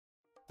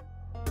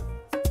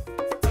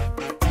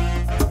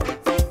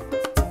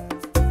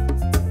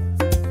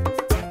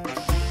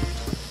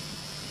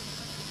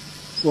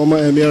former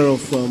Emir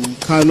of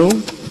Kano.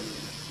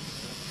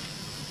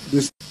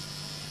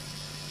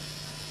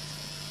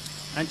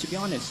 And to be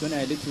honest, when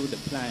I looked through the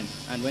plan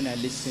and when I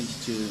listened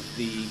to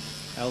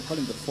I'll call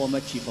him the former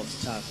chief of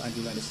staff, and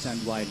you'll understand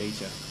why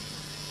later.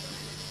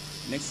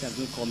 Next time,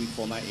 don't call me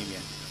former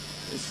Emir.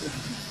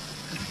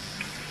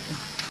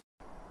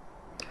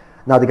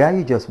 Now, the guy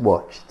you just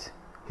watched,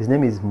 his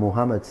name is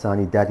Muhammad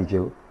Sani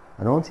Dadijo,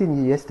 and until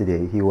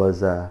yesterday, he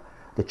was the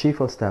chief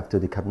of staff to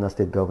the Kaduna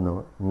State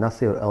Governor,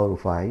 Nasir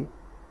El-Rufai,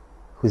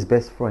 who's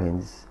best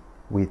friends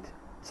with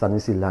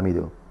Sanusi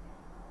Lamido.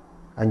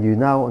 And you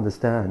now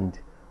understand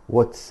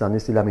what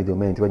Sanusi Lamido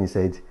meant when he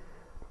said,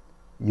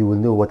 "You will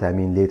know what I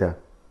mean later."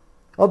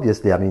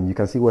 Obviously, I mean, you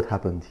can see what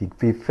happened.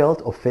 He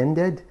felt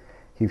offended.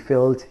 He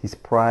felt his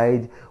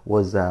pride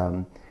was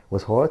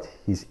hurt.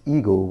 His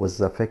ego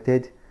was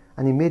affected.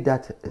 And he made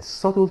that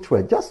subtle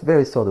threat, just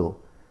very subtle.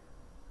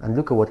 And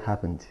look at what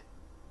happened.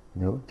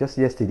 You know, just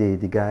yesterday,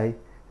 the guy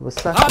was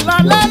sacked.